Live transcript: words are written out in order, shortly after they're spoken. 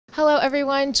Hello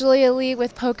everyone, Julia Lee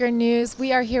with Poker News.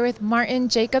 We are here with Martin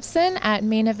Jacobson at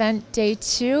main event day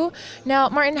 2. Now,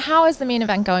 Martin, how is the main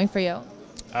event going for you?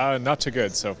 Not too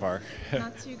good so far.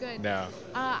 Not too good. No.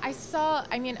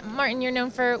 Martin, you're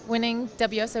known for winning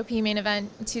WSOP main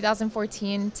event in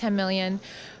 2014, 10 million.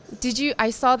 I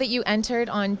saw that you entered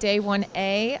on day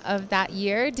 1A of that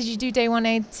year. Did you do day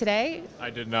 1A today? I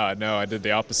did not. No, I did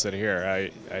the opposite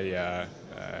here. I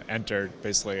entered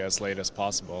basically as late as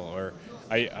possible, or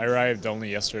I arrived only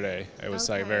yesterday. It was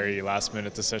like a very last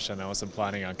minute decision. I wasn't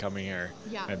planning on coming here,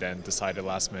 and then decided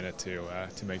last minute to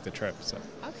make the trip. So.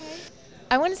 Okay.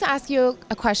 I wanted to ask you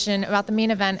a question about the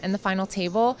main event and the final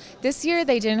table. This year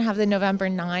they didn't have the November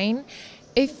 9.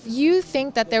 If you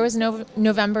think that there was no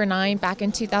November 9 back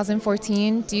in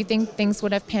 2014, do you think things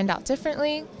would have panned out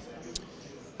differently?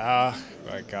 My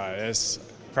God, it's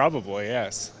probably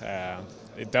yes.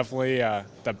 It definitely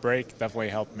that break definitely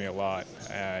helped me a lot.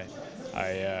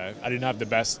 I didn't have the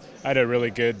best. I had a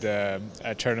really good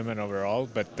tournament overall,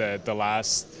 but the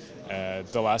last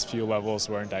few levels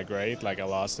weren't that great. Like I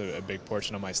lost a big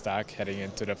portion of my stack heading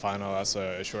into the final as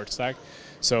a short stack.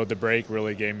 So the break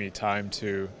really gave me time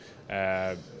to,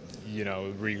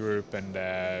 regroup and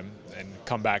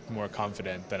come back more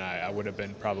confident than I would have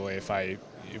been probably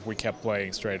if we kept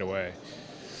playing straight away.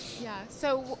 Yeah.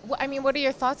 So, what are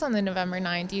your thoughts on the November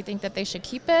 9? Do you think that they should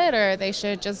keep it, or they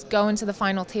should just go into the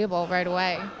final table right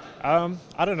away? I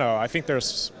don't know. I think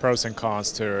there's pros and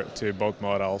cons to both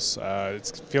models.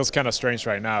 It feels kind of strange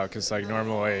right now because like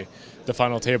normally the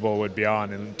final table would be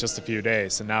on in just a few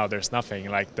days, and now there's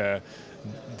nothing. Like a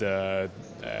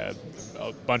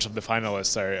bunch of the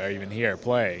finalists are even here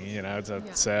playing. You know,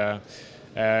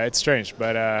 it's strange,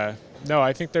 but no,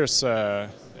 I think there's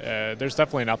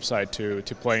definitely an upside to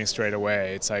playing straight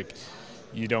away. It's like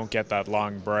you don't get that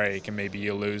long break, and maybe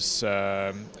you lose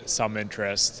some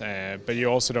interest, but you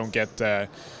also don't get that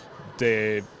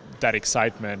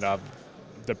excitement of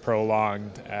the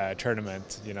prolonged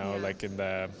tournament. You know, like in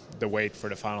the wait for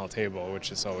the final table,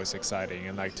 which is always exciting,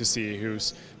 and like to see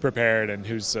who's prepared and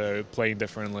who's playing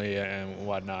differently and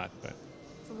whatnot. But.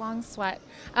 Long sweat.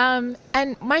 And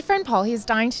my friend Paul, he's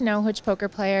dying to know which poker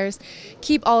players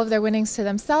keep all of their winnings to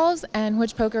themselves and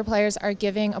which poker players are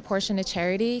giving a portion to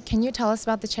charity. Can you tell us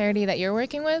about the charity that you're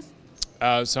working with?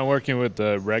 So I'm working with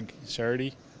the Reg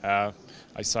charity. I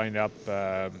signed up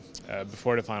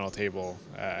before the final table,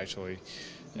 actually.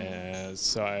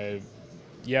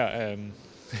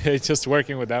 Just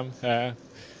working with them.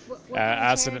 What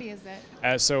kind of charity is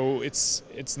it? So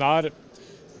it's not.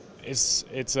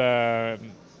 It's a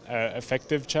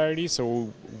effective charity.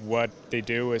 So what they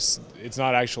do is it's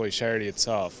not actually charity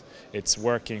itself. It's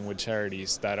working with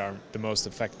charities that are the most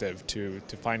effective to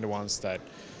find the ones that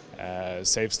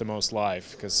saves the most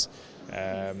life. Because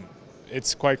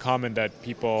it's quite common that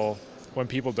when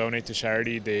people donate to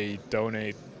charity, they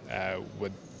donate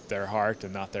with their heart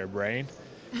and not their brain.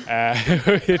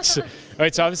 It's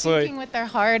obviously thinking with their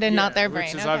heart and not their brain.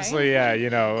 Which is obviously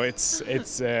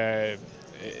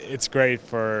it's great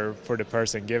for the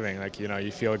person giving. Like, you know,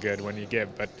 you feel good when you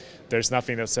give, but there's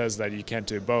nothing that says that you can't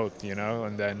do both, you know.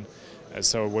 And then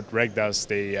so what Reg does,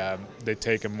 they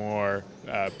take a more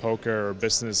poker or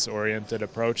business oriented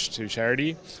approach to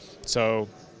charity. So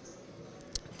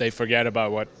they forget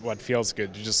about what feels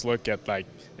good. You just look at like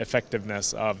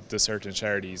effectiveness of the certain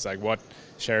charities, like what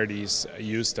charities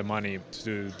use the money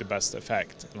to the best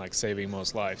effect, like saving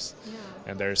most lives.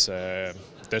 And there's a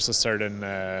certain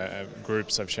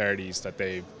groups of charities that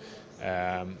they've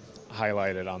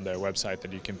highlighted on their website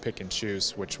that you can pick and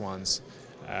choose which ones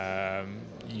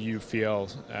you feel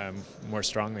more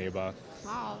strongly about.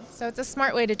 Wow, so it's a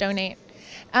smart way to donate.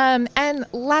 And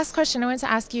last question I wanted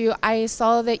to ask you, I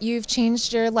saw that you've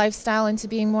changed your lifestyle into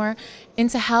being more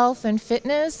into health and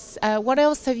fitness. What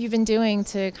else have you been doing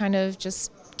to kind of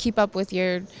just keep up with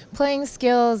your playing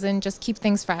skills and just keep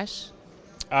things fresh?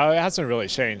 It hasn't really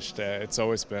changed. It's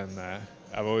always been.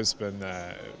 I've always been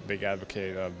a big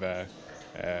advocate of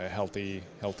healthy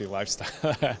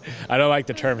lifestyle. I don't like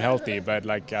the term healthy, but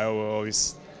like I will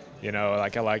always, you know,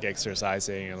 like I like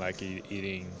exercising and like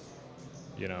eating,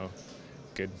 you know,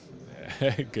 good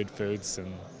foods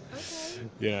and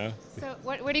you know. So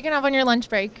what are you gonna have on your lunch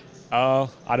break? Oh,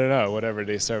 I don't know. Whatever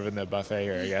they serve in the buffet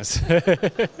here, I guess.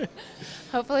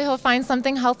 Hopefully he'll find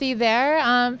something healthy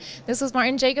there. This was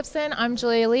Martin Jacobson. I'm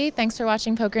Julia Lee. Thanks for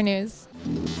watching Poker News.